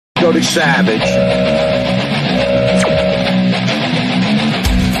Dirty Savage.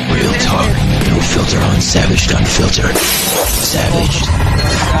 Real talk, no filter on Savage Unfiltered. Savage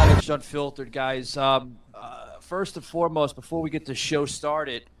Unfiltered, guys. First and foremost, before we get the show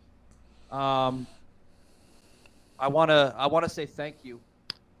started, I wanna say thank you.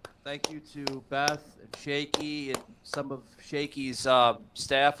 Thank you to Beth and Shaky and some of Shaky's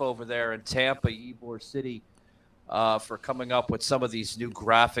staff over there in Tampa, Ybor City, for coming up with some of these new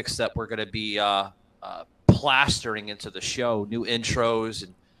graphics that we're going to be plastering into the show, new intros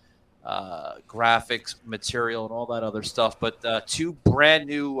and graphics material and all that other stuff. But two brand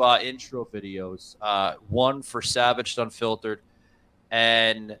new intro videos, one for Savage Unfiltered,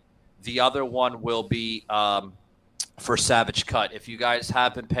 and the other one will be for Savage Cut. If you guys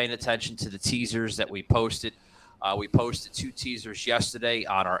have been paying attention to the teasers that we posted two teasers yesterday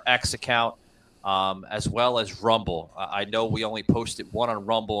on our X account, as well as Rumble. I know we only posted one on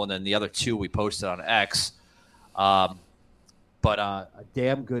Rumble, and then the other two we posted on X. But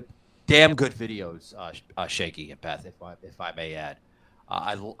damn good videos, Shaky and Beth, if I may add.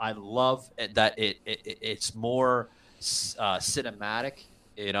 I love that it's more cinematic.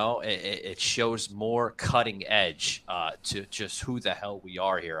 You know, it shows more cutting edge to just who the hell we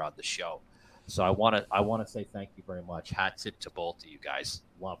are here on the show. So I want to say thank you very much. Hat tip to both of you guys.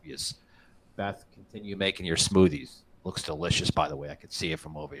 Love yous. Beth, continue making your smoothies. Looks delicious, by the way. I can see it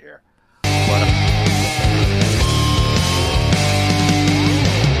from over here.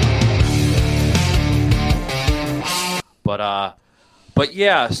 But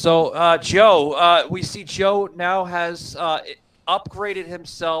yeah. So Joe, we see Joe now has upgraded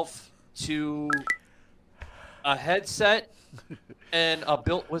himself to a headset and a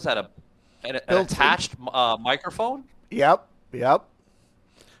built. Was that an attached microphone? Yep. You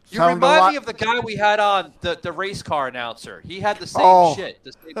remind me of the guy we had on the race car announcer. He had the same shit,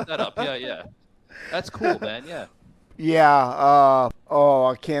 the same setup. Yeah. That's cool, man. Yeah. Yeah.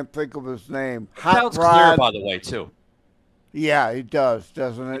 I can't think of his name. Sounds clear, by the way, too. Yeah, it does,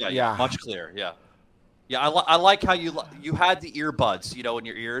 doesn't it? Yeah. Much clearer. Yeah. Yeah, I like how you had the earbuds, you know, in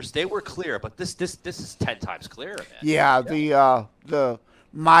your ears. They were clear, but this is 10 times clearer, man. Yeah, the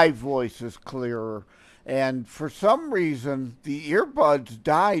my voice is clearer, and for some reason the earbuds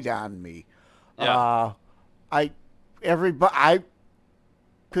died on me. Yeah. I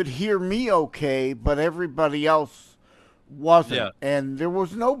could hear me okay, but everybody else wasn't, Yeah. and there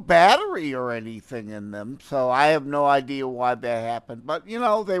was no battery or anything in them, so I have no idea why that happened. But you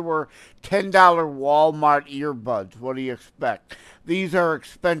know, they were $10 Walmart earbuds. What do you expect? These are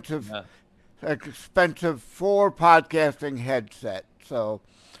expensive, expensive for podcasting headset. So,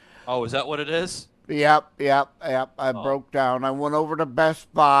 oh, is that what it is? Yep. I broke down. I went over to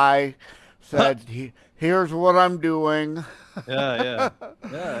Best Buy, said, "Here's what I'm doing." Yeah.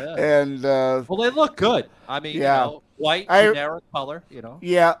 And well, they look good. I mean, you know, white, generic color, you know.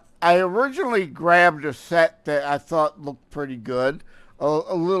 Yeah, I originally grabbed a set that I thought looked pretty good,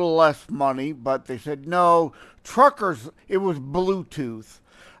 a little less money, but they said, no, truckers, it was Bluetooth.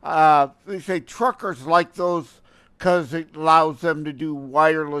 They say truckers like those because it allows them to do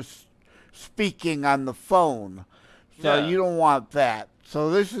wireless speaking on the phone. So you don't want that. So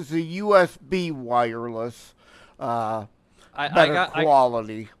this is a USB wireless, better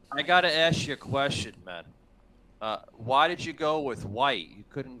quality. I got to ask you a question, man. Why did you go with white? You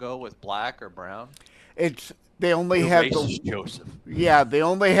couldn't go with black or brown? They only had Joseph. Yeah, they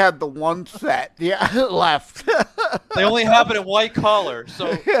only had the one set. Yeah, left. They only have it in white color.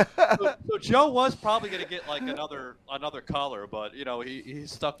 So Joe was probably going to get like another color, but you know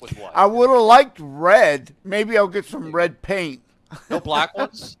he's stuck with white. I would have liked red. Maybe I'll get some red paint. No black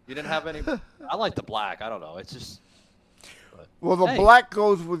ones? You didn't have any? I like the black. I don't know. It's just. Well, the black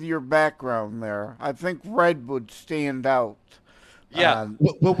goes with your background there. I think red would stand out. Yeah.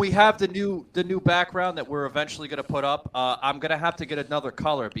 When we have the new background that we're eventually going to put up, I'm going to have to get another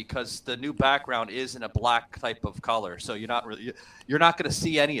color because the new background is in a black type of color. So you're not going to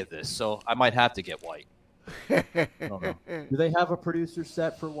see any of this. So I might have to get white. I don't know. Do they have a producer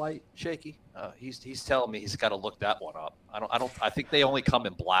set for white, Shaky? He's telling me he's got to look that one up. I think they only come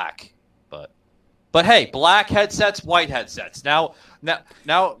in black, But hey, black headsets, white headsets. Now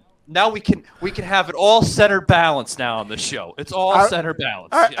we can have it all center balance now on the show. It's all center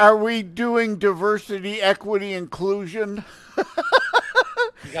balance. Are we doing diversity, equity, inclusion?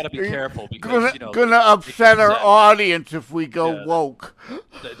 You got to be careful because gonna upset our audience if we go woke.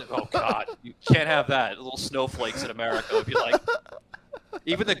 Oh God, you can't have that. Little snowflakes in America would be like.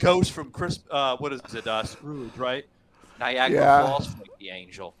 Even the ghost from what is it? Scrooge, right? Niagara Falls, like the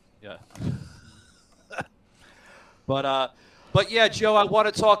angel. Yeah. But yeah, Joe, I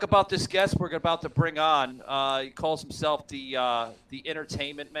want to talk about this guest we're about to bring on. He calls himself the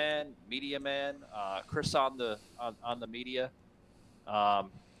entertainment man, media man. Chris on the media.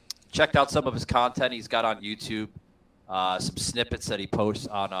 Um, checked out some of his content he's got on YouTube. Some snippets that he posts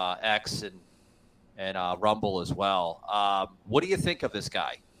on X and Rumble as well. What do you think of this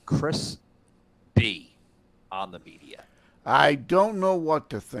guy, Chris B, on the media? I don't know what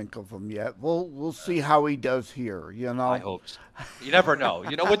to think of him yet. We'll see how he does here. I hope so. You never know.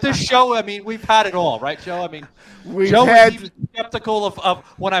 With this show, I mean, we've had it all, right, Joe? I mean, Joe was even skeptical of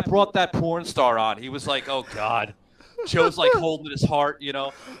when I brought that porn star on. He was like, "Oh God." Joe's like holding his heart.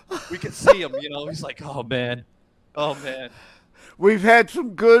 We can see him. He's like, "Oh man, oh man." We've had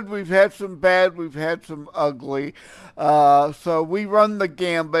some good, we've had some bad, we've had some ugly. So we run the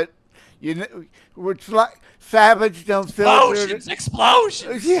gambit. It's like Savage Unfiltered.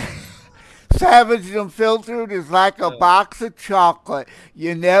 Explosions. Yeah. Savage Unfiltered is like a box of chocolate.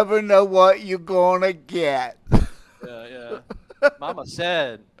 You never know what you're going to get. Yeah. Mama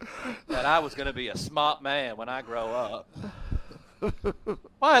said that I was going to be a smart man when I grow up.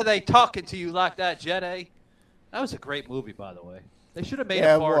 Why are they talking to you like that, Jenny? That was a great movie, by the way. They should have made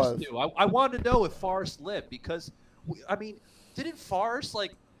a Forrest too. I wanted to know if Forrest lived because,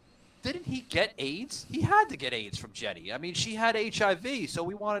 didn't he get AIDS? He had to get AIDS from Jenny. I mean, she had HIV, so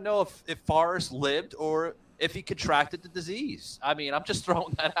we want to know if Forrest lived or if he contracted the disease. I mean, I'm just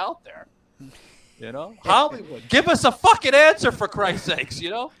throwing that out there. Hollywood, give us a fucking answer for Christ's sakes.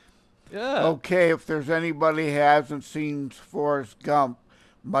 Yeah. Okay, if there's anybody who hasn't seen Forrest Gump,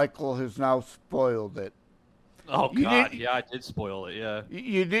 Michael has now spoiled it. Oh God, yeah, I did spoil it. Yeah.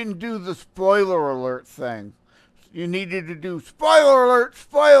 You didn't do the spoiler alert thing. You needed to do spoiler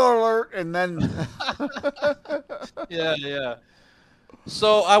alert, and then. Yeah.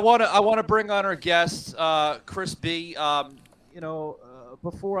 So I want to bring on our guest, Chris B.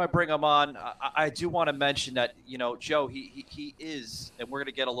 Before I bring him on, I do want to mention that Joe, he is, and we're going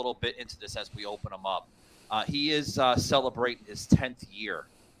to get a little bit into this as we open him up. He is celebrating his 10th year,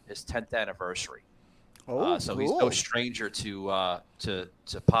 his 10th anniversary. So he's no stranger to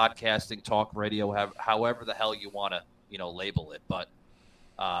podcasting, talk radio, however the hell you want to label it. But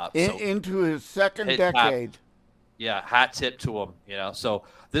into his second decade. Hat tip to him. So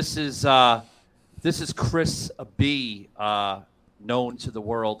this is Chris B, known to the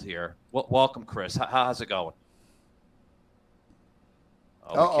world here. Welcome, Chris. How's it going?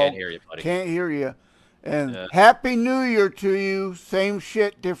 Oh, we can't hear you, buddy. Can't hear you. And Happy New Year to you. Same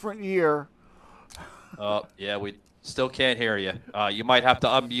shit, different year. Oh, yeah, we still can't hear you. You might have to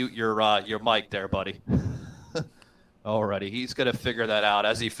unmute your mic there, buddy. Alrighty, he's going to figure that out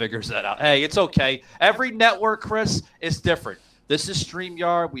as he figures that out. Hey, it's okay. Every network, Chris, is different. This is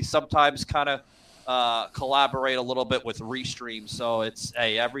StreamYard. We sometimes kind of collaborate a little bit with Restream, so it's,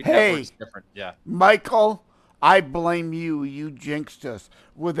 every network's different. Yeah. Michael, I blame you. You jinxed us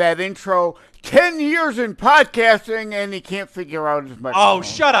with that intro. 10 years in podcasting, and he can't figure out his microphone. Oh,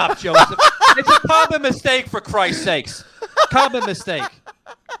 shut up, Joe. It's a common mistake, for Christ's sakes. Common mistake.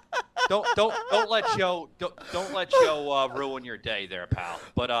 Don't let Joe ruin your day there, pal.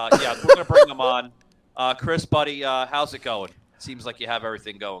 But yeah, we're gonna bring him on. Chris, buddy, how's it going? Seems like you have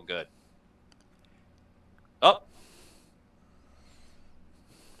everything going good. Oh,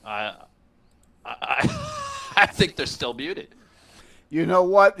 I think they're still muted. You know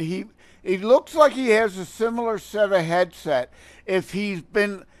what? He looks like he has a similar set of headset. If he's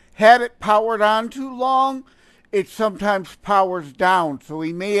had it powered on too long, it sometimes powers down, so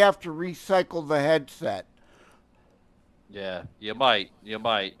he may have to recycle the headset. Yeah, you might.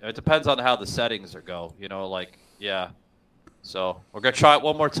 It depends on how the settings go. Yeah. So we're gonna try it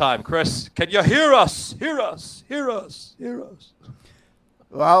one more time. Chris, can you hear us? Hear us.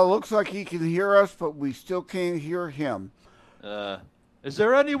 Well, it looks like he can hear us, but we still can't hear him. Is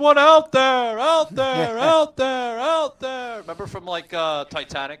there anyone out there? Out there? Remember from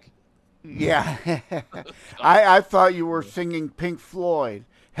Titanic? Yeah. I thought you were singing Pink Floyd.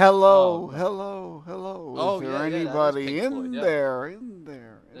 Hello. Oh, Is there anybody in there?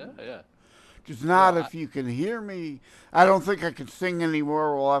 Yeah. Just not if you can hear me. I don't think I can sing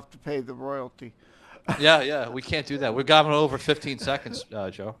anymore. We'll have to pay the royalty. Yeah. We can't do that. We've gone over 15 seconds,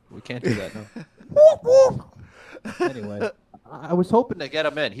 Joe. We can't do that, no. Anyway, I was hoping to get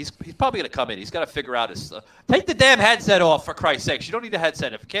him in. He's probably going to come in. He's got to figure out his take the damn headset off, for Christ's sakes. You don't need a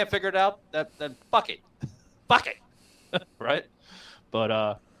headset. If you can't figure it out, then fuck it. Fuck it. Right?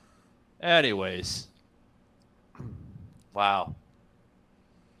 But anyways. Wow.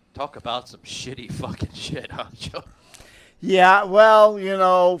 Talk about some shitty fucking shit, huh, Joe? Yeah,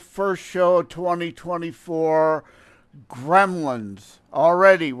 well, first show of 2024. Gremlins.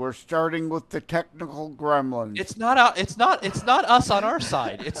 Already, we're starting with the technical gremlins. It's not us on our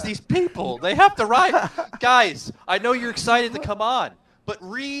side. It's these people. They have to ride. Guys, I know you're excited to come on, but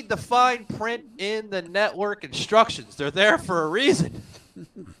read the fine print in the network instructions. They're there for a reason.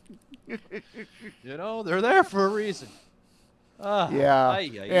 They're there for a reason. Yeah.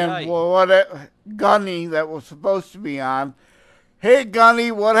 And Gunny that was supposed to be on. Hey,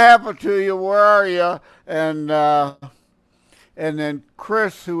 Gunny, what happened to you? Where are you? And then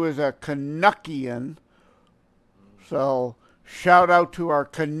Chris, who is a Canuckian. So shout out to our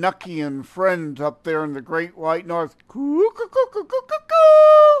Canuckian friends up there in the Great White North.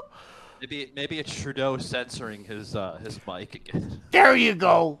 Maybe it's Trudeau censoring his mic again. There you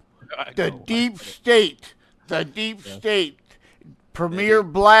go. The deep state. Premier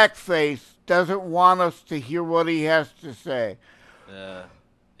Blackface doesn't want us to hear what he has to say. Yeah.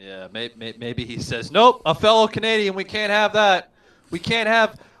 Maybe he says, nope, a fellow Canadian, we can't have that. We can't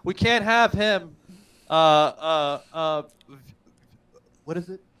have him. What is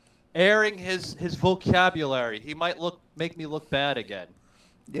it? Airing his vocabulary. He might make me look bad again.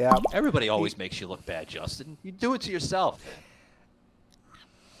 Yeah. Everybody always makes you look bad, Justin. You do it to yourself.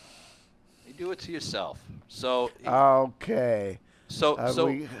 You do it to yourself. So. Okay. So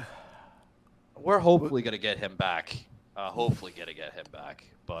we're hopefully going to get him back.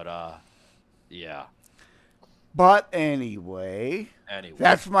 But, yeah. But anyway,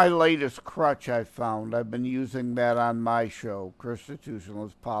 that's my latest crutch I found. I've been using that on my show,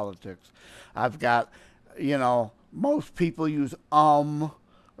 Constitutionalist Politics. I've got, most people use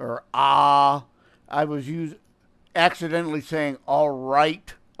or ah. I was accidentally saying all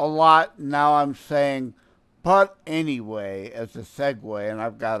right a lot. Now I'm saying but anyway as a segue, and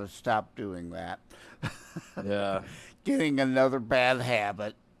I've got to stop doing that. Yeah. Getting another bad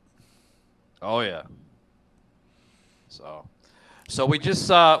habit. Oh, yeah. So we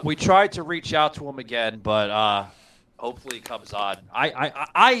just we tried to reach out to him again, but hopefully he comes on.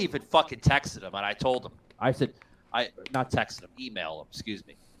 I even fucking texted him, and I told him. I said, not texted him, email him. Excuse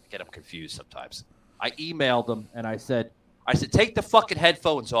me. I get him confused sometimes. I emailed him, and I said, take the fucking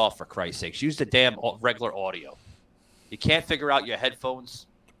headphones off, for Christ's sakes. Use the damn regular audio. You can't figure out your headphones,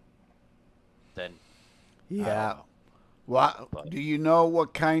 then. Yeah. Do you know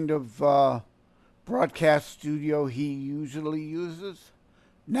what kind of broadcast studio he usually uses?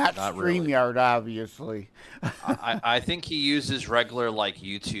 Not StreamYard, really. Obviously. I think he uses regular,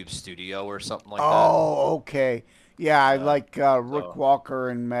 YouTube studio or something like that. Oh, okay. Yeah, I like Rick Walker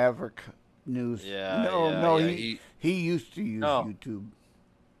and Maverick News. Yeah. He used to use YouTube.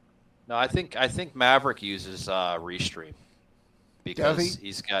 No, I think Maverick uses Restream because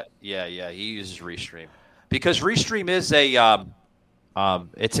he's got he uses Restream because Restream is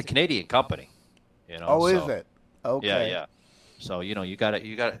it's a Canadian company. Is it? Okay. Yeah. So you got it.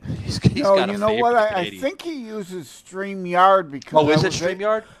 He's no, got you know what? I think he uses StreamYard because. Oh, is it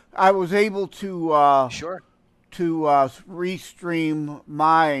StreamYard? I was able to restream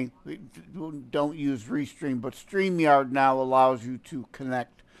my. Don't use Restream, but StreamYard now allows you to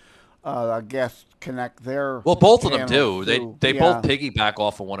connect. I guess connect their. Well, both of them do. They both piggyback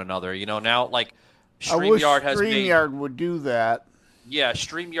off of one another. Now StreamYard would do that. Yeah,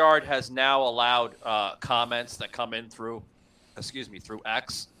 StreamYard has now allowed comments that come in through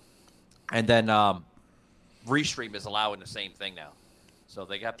X, and then Restream is allowing the same thing now. So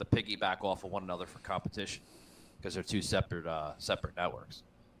they have to piggyback off of one another for competition because they're two separate networks.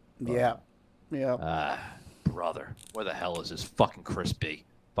 Yeah. Brother, where the hell is this fucking Chris B?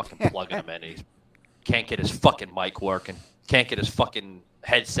 Fucking plugging him in. He can't get his fucking mic working. Can't get his fucking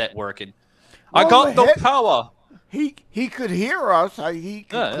headset working. Well, I got no power. He could hear us. He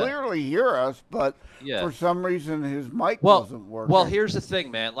could clearly hear us, but for some reason his mic wasn't working. Well, here's the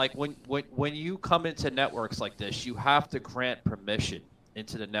thing, man. Like when you come into networks like this, you have to grant permission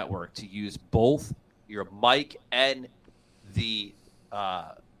into the network to use both your mic and the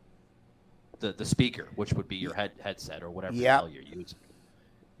speaker, which would be your headset or whatever the hell you're using.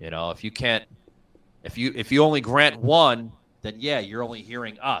 If you can't, if you only grant one, then you're only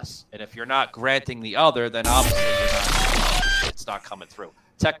hearing us. And if you're not granting the other, then obviously it's not coming through.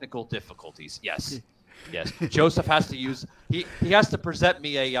 Technical difficulties, yes. Joseph has to he has to present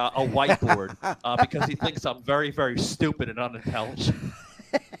me a whiteboard because he thinks I'm very, very stupid and unintelligent.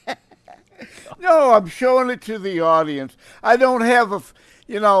 No, I'm showing it to the audience. I don't have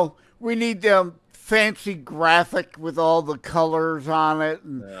we need them fancy graphic with all the colors on it.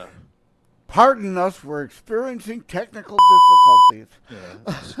 And pardon us, we're experiencing technical difficulties.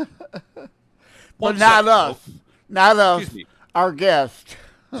 But not us. Not us, our guest.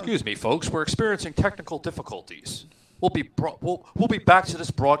 Excuse me, folks. We're experiencing technical difficulties. We'll be back to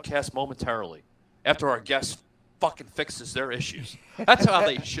this broadcast momentarily after our guest fucking fixes their issues. That's how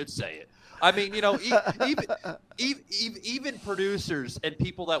they should say it. I mean, even producers and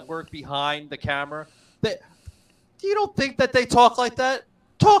people that work behind the camera, you don't think that they talk like that?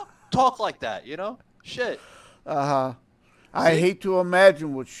 Talk like that, Shit. Uh-huh. I hate to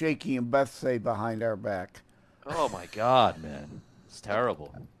imagine what Shaky and Beth say behind our back. Oh, my God, man. It's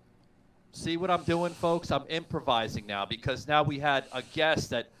terrible. See what I'm doing, folks? I'm improvising now because now we had a guest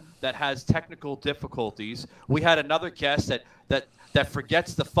that has technical difficulties. We had another guest that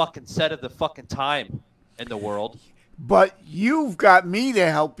forgets the fucking set of the fucking time in the world. But you've got me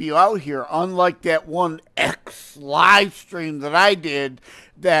to help you out here, unlike that one X live stream that I did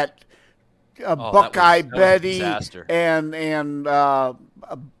that Buckeye Betty and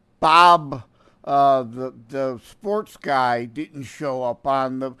Bob, the sports guy, didn't show up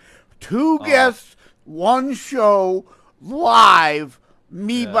on. The two guests, one show, live,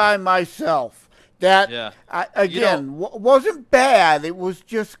 me by myself. That, wasn't bad. It was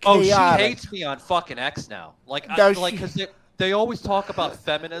just chaotic. Oh, she hates me on fucking X now. Because they always talk about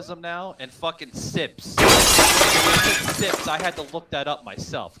feminism now and fucking simps. Simps. I had to look that up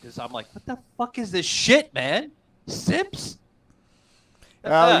myself because I'm like, what the fuck is this shit, man? Simps?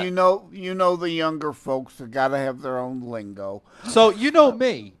 Well, you know the younger folks have got to have their own lingo. So you know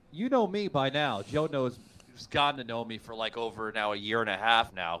me. You know me by now. Joe has gotten to know me for like over now a year and a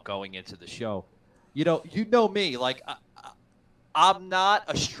half now going into the show. You know me. Like, I'm not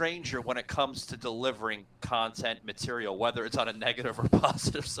a stranger when it comes to delivering content material, whether it's on a negative or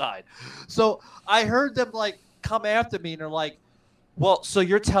positive side. So I heard them like come after me and they're like, well, so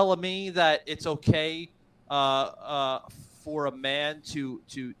you're telling me that it's okay for a man to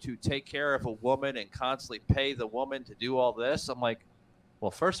take care of a woman and constantly pay the woman to do all this? I'm like,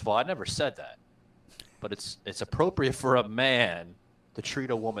 well, first of all, I never said that. But it's appropriate for a man to treat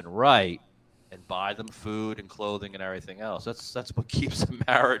a woman right and buy them food and clothing and everything else. That's what keeps a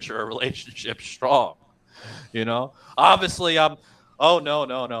marriage or a relationship strong. Obviously no.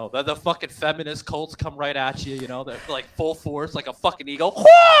 The fucking feminist cults come right at you, they're like full force, like a fucking eagle.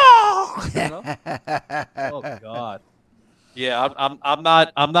 Oh God. Yeah, I'm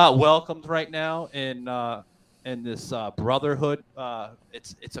not welcomed right now in this brotherhood.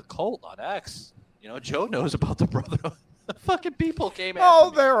 It's a cult on X. Joe knows about the brotherhood. The fucking people came after me.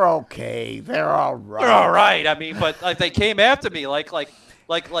 Oh, they're okay. They're all right. They're all right. I mean, but like they came after me like a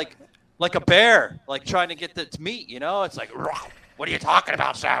bear, like trying to get to meat. It's like, what are you talking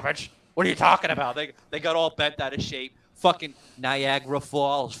about, Savage? What are you talking about? They got all bent out of shape. Fucking Niagara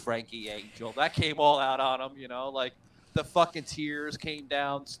Falls, Frankie Angel. That came all out on them. Like the fucking tears came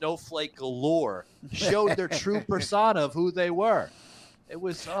down. Snowflake galore. Showed their true persona of who they were. It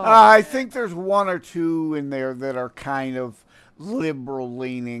was. I think there's one or two in there that are kind of liberal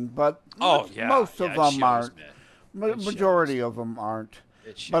leaning, but most of them aren't. Majority of them aren't.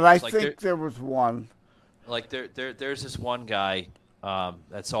 But I think there was one. Like there's this one guy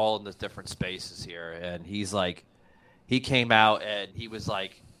that's all in the different spaces here, and he's like, he came out and he was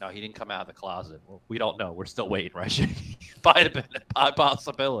like, no, he didn't come out of the closet. Well, we don't know. We're still waiting, right? Might have been a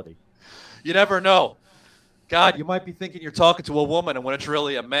possibility. You never know. God, you might be thinking you're talking to a woman and when it's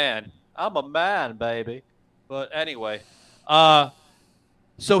really a man. I'm a man, baby. But anyway,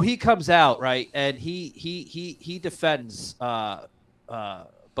 so he comes out, right, and he defends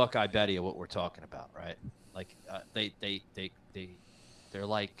Buckeye Betty of what we're talking about, right? Like they're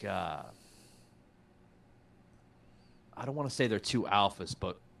like I don't want to say they're two alphas,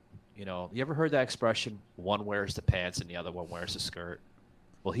 but you ever heard that expression? One wears the pants and the other one wears the skirt.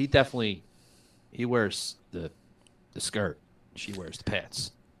 Well, he wears the skirt. She wears the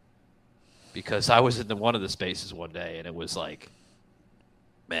pants. Because I was in one of the spaces one day, and it was like,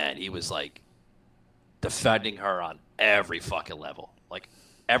 man, he was like defending her on every fucking level. Like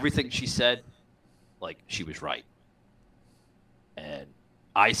everything she said, like she was right. And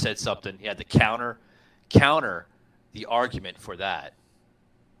I said something. He had to counter the argument for that.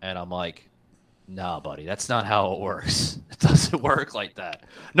 And I'm like, nah, buddy, that's not how it works. It doesn't work like that.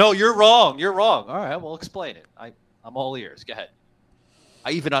 No, you're wrong. You're wrong. All right, well, explain it. I'm all ears. Go ahead.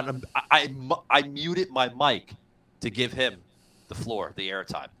 I muted my mic to give him the floor, the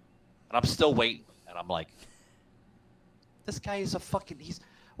airtime. And I'm still waiting. And I'm like, this guy is a fucking,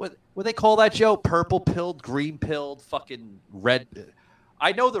 what they call that, Joe? Purple pilled, green pilled, fucking red.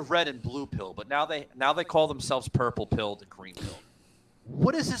 I know the red and blue pill, but now they call themselves purple pilled and green pilled.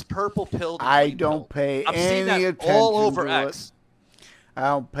 What is this purple pill? I don't pay any attention all over to X. It. I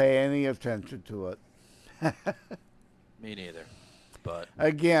don't pay any attention to it. Me neither. But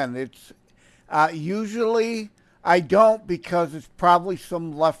again, it's usually I don't, because it's probably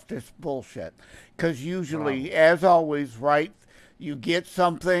some leftist bullshit. Because usually, as always, right, you get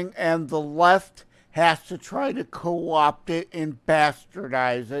something and the left has to try to co-opt it and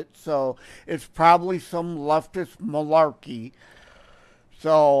bastardize it. So it's probably some leftist malarkey.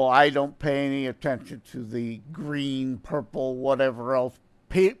 So I don't pay any attention to the green, purple, whatever else,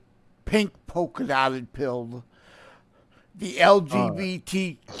 pink polka dotted pill, the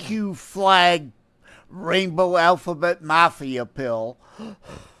LGBTQ flag, rainbow alphabet mafia pill.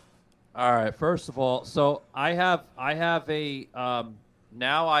 All right. First of all, so I have a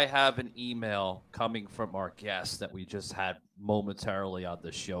now I have an email coming from our guest that we just had momentarily on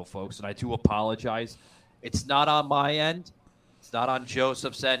the show, folks, and I do apologize. It's not on my end. It's not on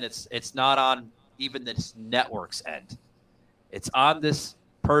Joseph's end. It's not on even this network's end. It's on this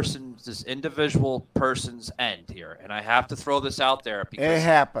individual person's end here, and I have to throw this out there because It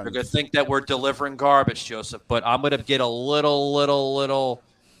happens. they're going to think that we're delivering garbage, Joseph. But I'm going to get a little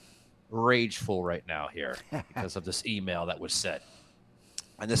rageful right now here because of this email that was sent.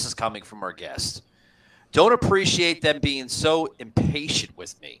 And this is coming from our guest. Don't appreciate them being so impatient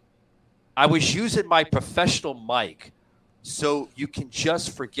with me. I was using my professional mic, so you can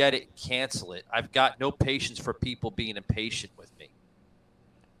just forget it and cancel it. I've got no patience for people being impatient with me.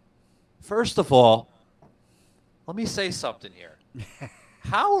 First of all, let me say something here.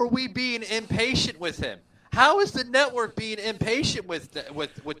 How are we being impatient with him? How is the network being impatient with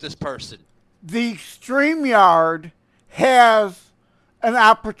this person? The StreamYard has an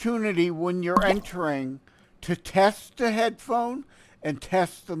opportunity when you're entering to test the headphone and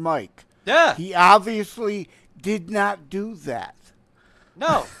test the mic. Yeah. He obviously did not do that.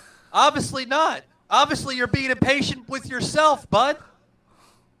 No, obviously not. Obviously, you're being impatient with yourself, bud.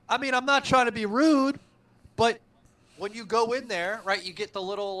 I mean, I'm not trying to be rude, but when you go in there, right, you get the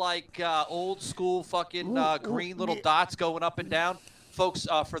little, like, old school fucking green little dots going up and down. Folks,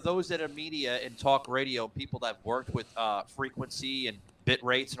 for those that are media and talk radio, people that have worked with frequency and bit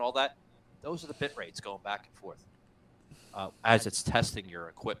rates and all that, those are the bit rates going back and forth as it's testing your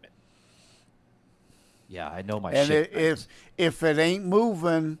equipment. Yeah, I know my shit. And if it ain't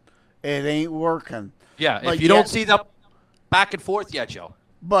moving, it ain't working. Yeah, But if you don't see the back and forth yet, Joe.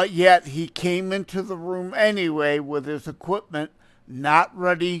 But yet he came into the room anyway with his equipment not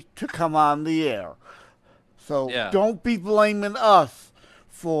ready to come on the air. So don't be blaming us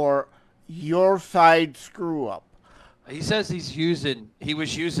for your side screw up. He says he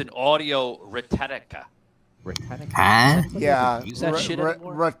was using Audio Retechnica. Huh? Yeah, use that shit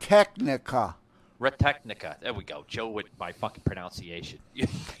anymore? Retechnica. Retechnica. There we go. Joe with my fucking pronunciation.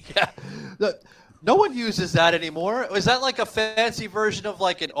 Yeah. No one uses that anymore. Is that like a fancy version of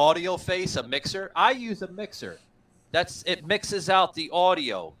like an audio face, a mixer? I use a mixer. It mixes out the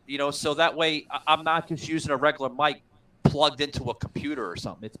audio, so that way I'm not just using a regular mic plugged into a computer or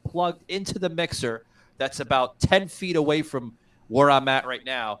something. It's plugged into the mixer that's about 10 feet away from where I'm at right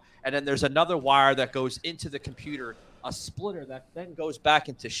now. And then there's another wire that goes into the computer, a splitter that then goes back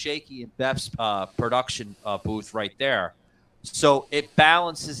into Shaky and Beth's production booth right there. So it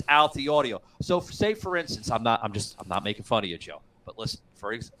balances out the audio. So say, for instance, I'm not making fun of you, Joe, but listen,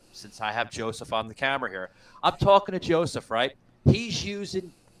 since I have Joseph on the camera here, I'm talking to Joseph, right? He's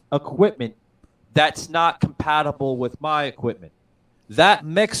using equipment that's not compatible with my equipment. That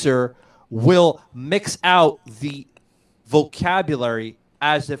mixer will mix out the vocabulary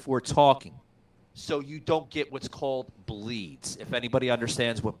as if we're talking. So you don't get what's called bleeds. If anybody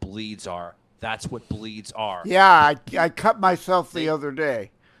understands what bleeds are, that's what bleeds are. Yeah, I cut myself the other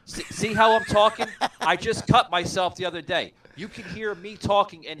day. See how I'm talking? I just cut myself the other day. You can hear me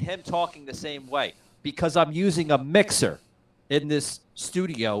talking and him talking the same way because I'm using a mixer in this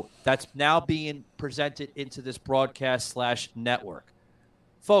studio that's now being presented into this broadcast /network.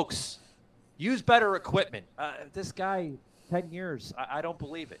 Folks, use better equipment. This guy, 10 years, I don't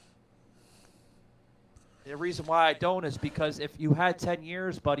believe it. The reason why I don't is because if you had 10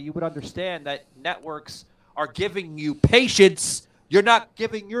 years, buddy, you would understand that networks are giving you patience. You're not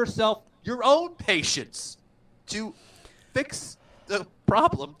giving yourself your own patience to fix the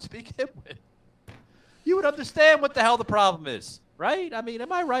problem to begin with. You would understand what the hell the problem is, right? I mean,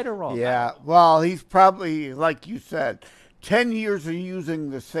 am I right or wrong? Yeah, well, he's probably, like you said, 10 years of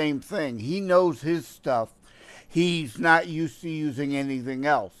using the same thing. He knows his stuff. He's not used to using anything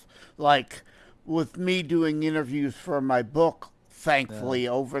else. Like with me doing interviews for my book, thankfully,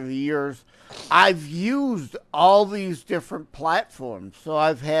 over the years, I've used all these different platforms, so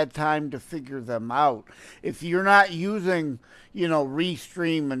I've had time to figure them out. If you're not using,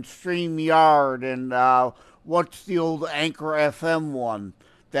 Restream and StreamYard and what's the old Anchor FM one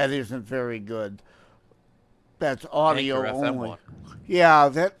that isn't very good? that's audio Anchor FM only. one. Yeah,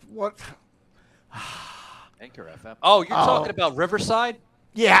 that's what. Anchor FM. Oh, you're talking about Riverside?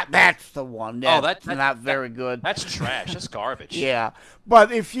 Yeah, that's the one. That's that- not very good. That's trash. That's garbage. Yeah,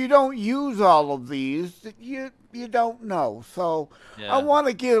 but if you don't use all of these, you don't know. So Yeah. I want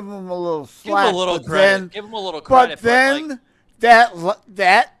to give them a little Give slack. him a little but credit. Then, Give him a little credit. but then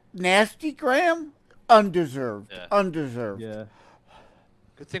that nasty gram, undeserved. Yeah. Undeserved. Yeah.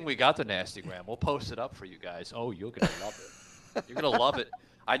 Good thing we got the nasty gram. We'll post it up for you guys. Oh, you're gonna love it. You're gonna love it.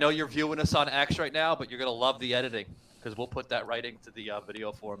 I know you're viewing us on X right now, but you're gonna love the editing because we'll put that right into the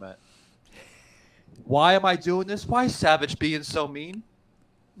video format. Why am I doing this? Why is Savage being so mean?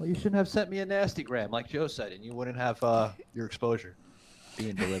 Well, you shouldn't have sent me a nasty gram, like Joe said, and you wouldn't have your exposure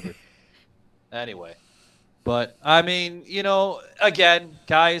being delivered. Anyway, but I mean, again,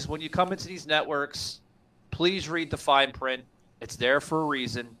 guys, when you come into these networks, please read the fine print. It's there for a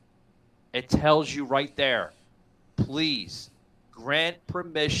reason. It tells you right there. Please grant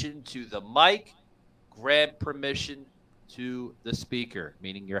permission to the mic, grant permission to the speaker,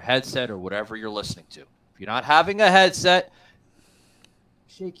 meaning your headset or whatever you're listening to. If you're not having a headset,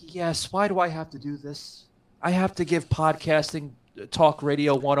 Shaky, yes, why do I have to do this? I have to give podcasting talk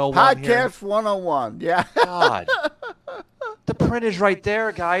radio 101 Podcast here. 101, yeah. God. The print is right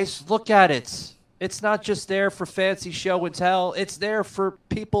there, guys. Look at it. It's not just there for fancy show and tell. It's there for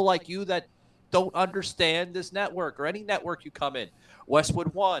people like you that don't understand this network or any network you come in.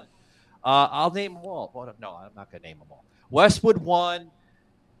 Westwood One. I'll name them all. Well, no, I'm not going to name them all. Westwood One,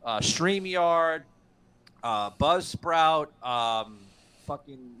 StreamYard, Buzzsprout,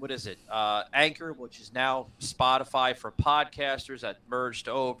 what is it? Anchor, which is now Spotify for podcasters that merged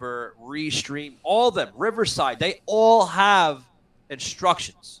over, Restream, all of them, Riverside, they all have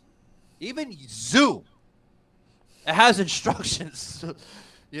instructions. Even Zoom, it has instructions.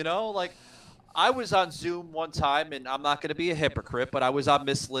 Like I was on Zoom one time, and I'm not going to be a hypocrite, but I was on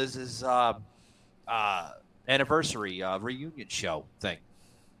Miss Liz's anniversary reunion show thing.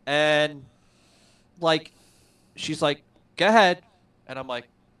 And, she's like, go ahead. And I'm like,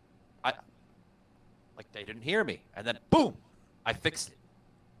 they didn't hear me. And then, boom, I fixed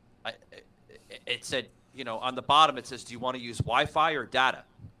it. It said, on the bottom, it says, do you want to use Wi-Fi or data?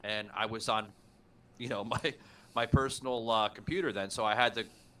 And I was on, my personal computer then, so I had to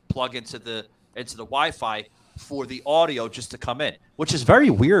plug into the Wi-Fi for the audio just to come in, which is very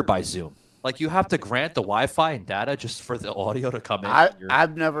weird by Zoom. Like you have to grant the Wi-Fi and data just for the audio to come in.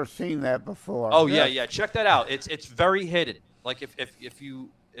 I've never seen that before. Oh yeah. Check that out. It's very hidden. Like if you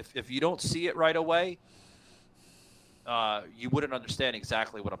don't see it right away, you wouldn't understand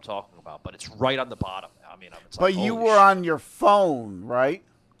exactly what I'm talking about. But it's right on the bottom. I mean, it's but you were on your phone, right?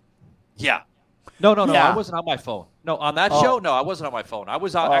 Yeah. No. Yeah. I wasn't on my phone. No, on that show, no, I wasn't on my phone. I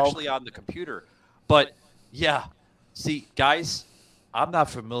was actually on the computer. But yeah, see, guys, I'm not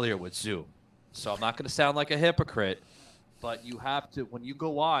familiar with Zoom, so I'm not going to sound like a hypocrite. But you have to, when you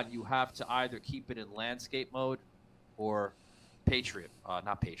go on, you have to either keep it in landscape mode or portrait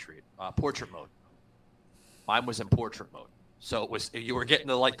mode. Mine was in portrait mode. So you were getting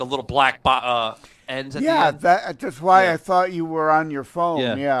the little black ends at the end. That's why I thought you were on your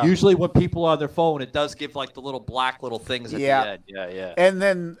phone. Yeah. Usually when people are on their phone, it does give the little black little things at the end. Yeah. And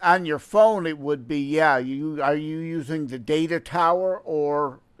then on your phone, it would be, are you using the data tower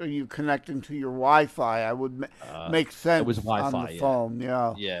or are you connecting to your Wi-Fi? I would make sense. It was Wi-Fi on the phone.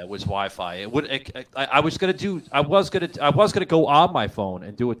 Yeah. Yeah, it was Wi-Fi. I was gonna go on my phone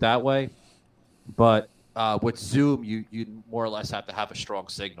and do it that way, but. With Zoom, you more or less have to have a strong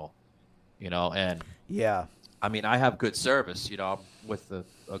signal, and yeah. I mean, I have good service, I'm with a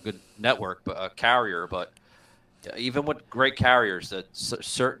good network, but a carrier. But even with great carriers, that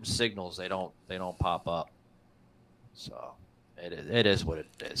certain signals they don't pop up. So it is what it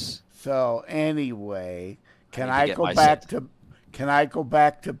is. So anyway, can I go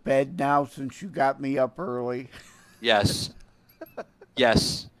back to bed now since you got me up early? Yes.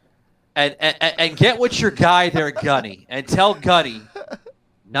 Yes. And get with your guy there, Gunny, and tell Gunny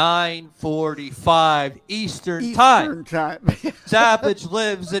 9:45 Eastern time. Savage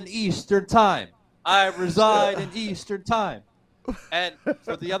lives in Eastern time. I reside in Eastern time. And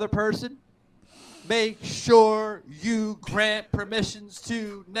for the other person, make sure you grant permissions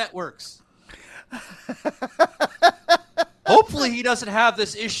to networks. Hopefully he doesn't have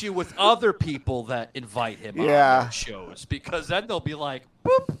this issue with other people that invite him on their shows, because then they'll be like,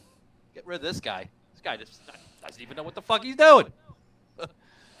 boop. Get rid of this guy. This guy just doesn't even know what the fuck he's doing.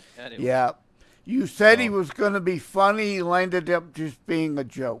 Anyway. Yeah. You said he was going to be funny. He ended up just being a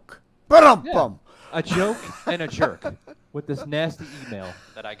joke. Ba-dum-bum. A joke and a jerk with this nasty email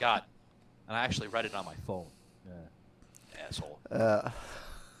that I got. And I actually read it on my phone. asshole.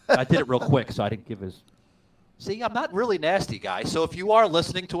 I did it real quick, so I didn't give his. See, I'm not really nasty, guys. So if you are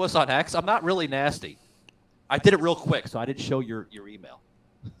listening to us on X, I'm not really nasty. I did it real quick, so I didn't show your email.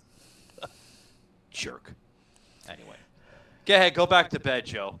 Jerk. Anyway, go ahead, go back to bed,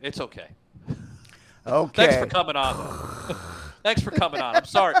 Joe. It's okay. Okay. Thanks for coming on. Though. Thanks for coming on. I'm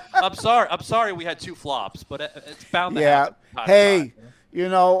sorry. We had 2 flops, but it's bound to happen. Hey,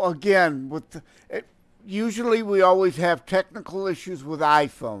 again, usually we always have technical issues with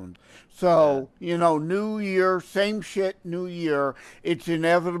iPhone. So, new year, same shit, new year. It's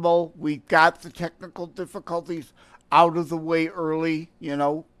inevitable. We got the technical difficulties out of the way early,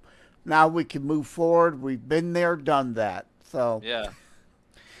 Now we can move forward. We've been there, done that. So yeah,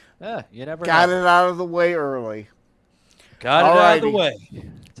 you never got know. it out of the way early. Got it out of the way.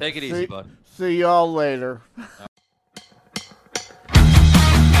 Take it easy, bud. See y'all later.